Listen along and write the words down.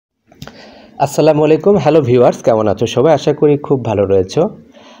আসসালামু আলাইকুম। Hello viewers, কেমন আছো সবাই? আশা করি খুব ভালো রয়েছো।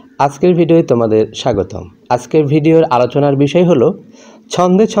 আজকের ভিডিওতে তোমাদের স্বাগতম। আজকের ভিডিওর আলোচনার বিষয় হলো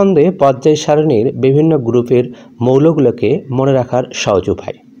ছন্দে ছন্দে পর্যায় সারণীর বিভিন্ন গ্রুপের মৌলগুলোকে মনে রাখার সহজ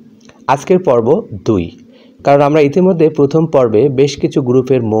উপায়। আজকের পর্ব 2, কারণ আমরা ইতিমধ্যে প্রথম পর্বে বেশ কিছু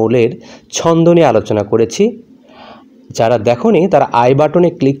গ্রুপের মৌলের ছন্দ নিয়ে আলোচনা করেছি। যারা দেখোনি তারা আই বাটনে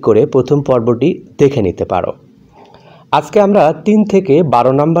ক্লিক করে প্রথম পর্বটি দেখে নিতে পারো। আজকে আমরা 3 থেকে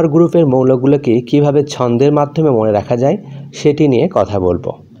 12 নম্বর গ্রুপের মৌলগুলোকে কিভাবে ছন্দের মাধ্যমে মনে রাখা যায় সেটি নিয়ে কথা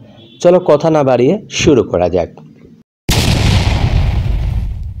বলবো। চলো কথা না বাড়িয়ে শুরু করা যাক।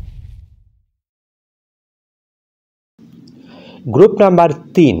 গ্রুপ নাম্বার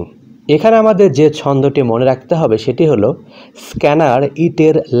 3, এখানে আমাদের যে ছন্দটি মনে রাখতে হবে সেটি হলো স্ক্যানার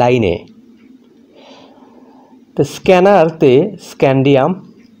ইটের লাইনে। তো স্ক্যানারতে স্ক্যান্ডিয়াম,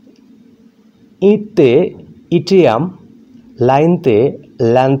 ইটতে ইট্রিয়াম, লাইনতে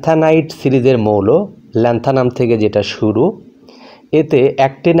ল্যান্থানাইট সিরিজের মৌল, ল্যান্থানাম থেকে যেটা শুরু, এতে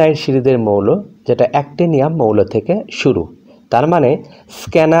অ্যাক্টিনাইট সিরিজের মৌল যেটা অ্যাক্টিনিয়াম মৌল থেকে শুরু। তার মানে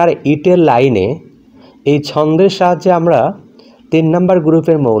স্ক্যানার ইটের লাইনে এই ছন্দের সাহায্যে আমরা 3 নম্বর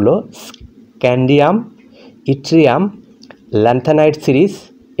গ্রুপের মৌল স্ক্যান্ডিয়াম, ইট্রিয়াম, ল্যান্থানাইট সিরিজ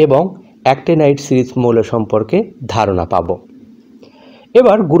এবং অ্যাক্টিনাইট সিরিজ মৌল সম্পর্কে ধারণা পাব।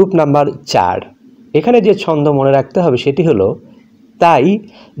 এবার গ্রুপ নাম্বার 4, এখানে যে ছন্দ মনে রাখতে হবে সেটি হলো তাই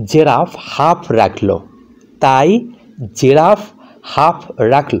জেরাফ হাফ রাখলো। তাই জেরাফ হাফ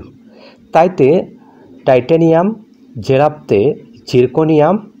রাখলো। তাইতে titanium, জেরাফতে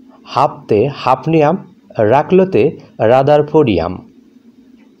zirconium, হাফতে hafnium, রাখলোতে রাদারফোর্ডিয়াম।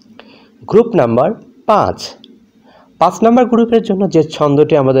 Group number 5 নম্বর গ্রুপের জন্য যে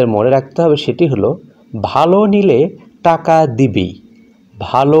ছন্দটি আমাদের মনে রাখতে হবে সেটি হলো ভালো নিলে টাকা দিবি।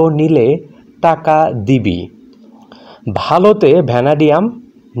 ভালো নিলে টাকা দিবি। ভালোতে ভ্যানাডিয়াম,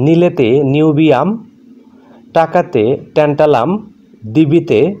 নীলেতে নিউবিয়াম, টাকাতে ট্যান্টালাম,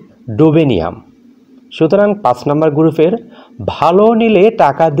 দিবিতে ডোবেনিয়াম। সুতরাং 5 নম্বর গ্রুপের ভালো নিলে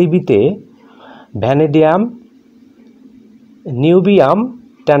টাকা দিবিতে ভ্যানাডিয়াম, নিউবিয়াম,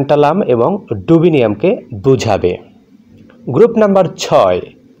 ট্যান্টালাম এবং ডোবেনিয়ামকে বোঝাবে। গ্রুপ নাম্বার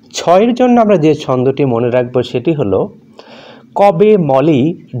 6 জন্য আমরা যে ছন্দটি মনে রাখবো সেটি হলো কবে মলি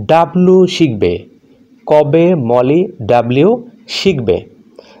ডাব্লু শিখবে। কবে মলি ডাব্লিউ শিখবে।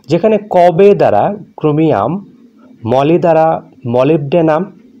 যেখানে কবে দ্বারা ক্রোমিয়াম, মলি দ্বারা মলিবডেনাম,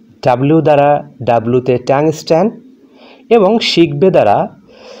 ডাব্লিউ দ্বারা ডাব্লুতে ট্যাংস্ট্যান এবং শিখবে দ্বারা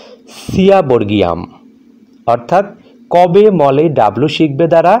সিয়াবর্গিয়াম। অর্থাৎ কবে মলি ডাব্লু শিখবে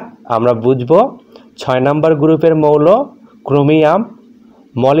দ্বারা আমরা বুঝব 6 নম্বর গ্রুপের মৌল ক্রোমিয়াম,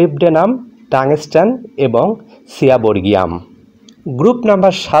 মলিবডেনাম, টাংস্ট্যান এবং সিয়াবর্গিয়াম। গ্রুপ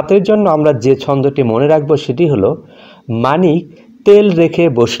নাম্বার 7 জন্য আমরা যে ছন্দটি মনে রাখবো সেটি হলো মানিক তেল রেখে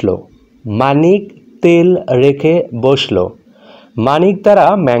বসলো। মানিক তেল রেখে বসলো। মানিক দ্বারা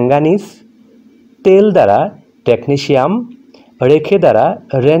ম্যাঙ্গানিজ, তেল দ্বারা টেকনিশিয়াম, রেখে দ্বারা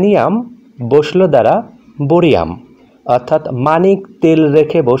রেনিয়াম, বসলো দ্বারা বোরিয়াম। অর্থাৎ মানিক তেল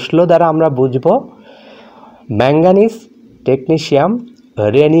রেখে বসলো দ্বারা আমরা বুঝব ম্যাঙ্গানিজ, টেকনিশিয়াম,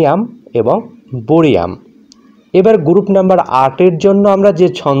 রেনিয়াম এবং বোরিয়াম। এবার গ্রুপ নাম্বার 8 জন্য আমরা যে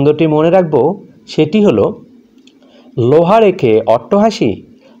ছন্দটি মনে রাখব সেটি হলো লোহা রেখে অট্টহাসি।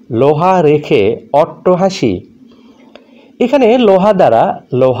 লোহা রেখে অট্টহাসি। এখানে লোহা দ্বারা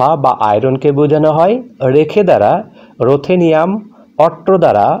লোহা বা আয়রনকে বোঝানো হয়, রেখে দ্বারা রোথেনিয়াম, অট্ট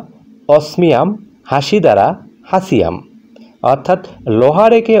দ্বারা অসমিয়াম, হাসি দ্বারা হাসিয়াম। অর্থাৎ লোহা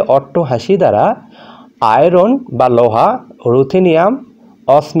রেখে অট্টহাসি দ্বারা আয়রন বা লোহা, রোথেনিয়াম,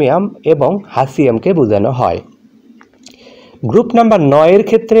 অসমিয়াম এবং হাসিয়ামকে বোঝানো হয়। গ্রুপ নাম্বার 9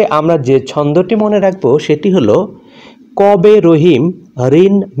 ক্ষেত্রে আমরা যে ছন্দটি মনে রাখবো সেটি হলো কবে রহিম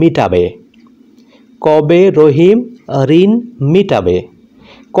ঋণ মিটাবে। কবে রহিম ঋণ মিটাবে।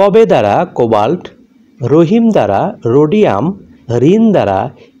 কবে দ্বারা কোবাল্ট, রহিম দ্বারা রোডিয়াম, ঋণ দ্বারা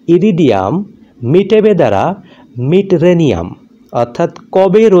ইরিডিয়াম, মিটাবে দ্বারা মিটরেনিয়াম। অর্থাৎ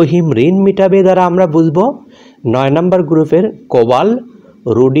কবে রহিম ঋণ মিটাবে দ্বারা আমরা বুঝব 9 নম্বর গ্রুপের কোবাল,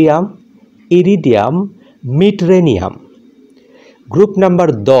 রোডিয়াম, ইরিডিয়াম, মিটরেনিয়াম। গ্রুপ নাম্বার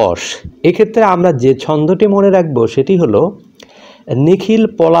 10, এক্ষেত্রে আমরা যে ছন্দটি মনে রাখব সেটি হলো নিখিল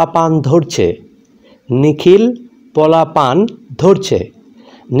পলাপান ধরছে। নিখিল পলাপান ধরছে।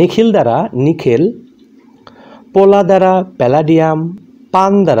 নিখিল দ্বারা নিকেল, পোলা দ্বারা প্যালাডিয়াম,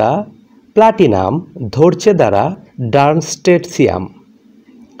 পান দ্বারা প্লাটিনাম, ধরছে দ্বারা ডার্মস্টেটসিয়াম।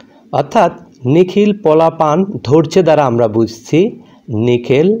 অর্থাৎ নিখিল পলাপান ধরছে দ্বারা আমরা বুঝছি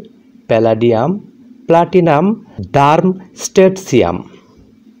nickel, palladium, platinum, ডার্মস্টেটসিয়াম।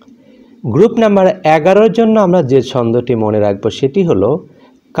 Group number 11 জন্য আমরা যে ছন্দটি মনে রাখবো সেটি হলো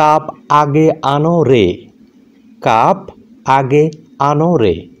কাপ আগে আনো রে, কাপ আগে আনো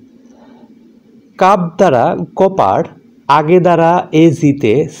রে। কাপ দ্বারা কপার, আগে দ্বারা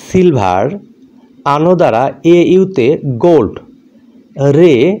এজিতে সিলভার, আনো দ্বারা এ ইউতে গোল্ড,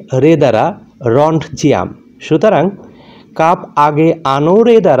 রে রে দ্বারা রন্টজিয়াম। সুতরাং কাপ আগে আনো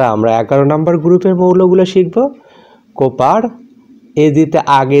রে দ্বারা আমরা 11 নম্বর গ্রুপের মৌলগুলো শিখব। কপার, এজিতে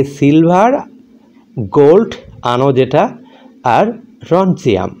আগে সিলভার, গোল্ড আনো যেটা, আর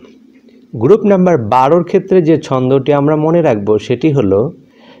রন্টজিয়াম। গ্রুপ নাম্বার 12 ক্ষেত্রে যে ছন্দটি আমরা মনে রাখব সেটি হলো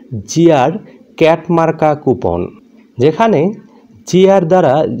জিয়ার ক্যাট মার্কা কুপন, যেখানে জিয়ার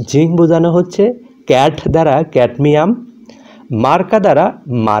দ্বারা জিঙ্ক বোঝানো হচ্ছে, ক্যাট দ্বারা ক্যাডমিয়াম, মার্কা দ্বারা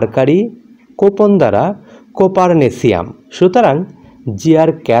মার্কারি, কোপন দ্বারা কোপারনেসিয়াম। সুতরাং জিয়ার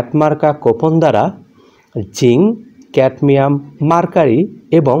ক্যাট মার্কা কোপন দ্বারা জিঙ্ক, ক্যাডমিয়াম, মার্কারি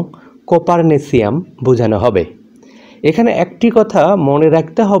এবং কোপারনেসিয়াম বোঝানো হবে। এখানে একটি কথা মনে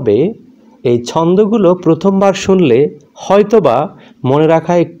রাখতে হবে, এই ছন্দগুলো প্রথমবার শুনলে হয়তোবা মনে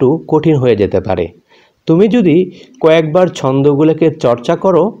রাখা একটু কঠিন হয়ে যেতে পারে। তুমি যদি কয়েকবার ছন্দগুলোকে চর্চা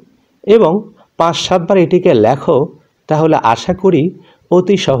করো এবং 5-7 বার এটিকে লেখো, তাহলে আশা করি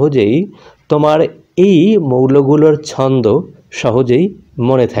অতি সহজেই তোমার এই মৌলগুলোর ছন্দ সহজেই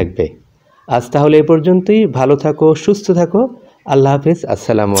মনে থাকবে। আজ তাহলে এ পর্যন্তই। ভালো থাকো, সুস্থ থাকো। আল্লাহ হাফেজ।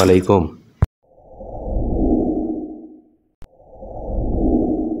 আসসালামু আলাইকুম।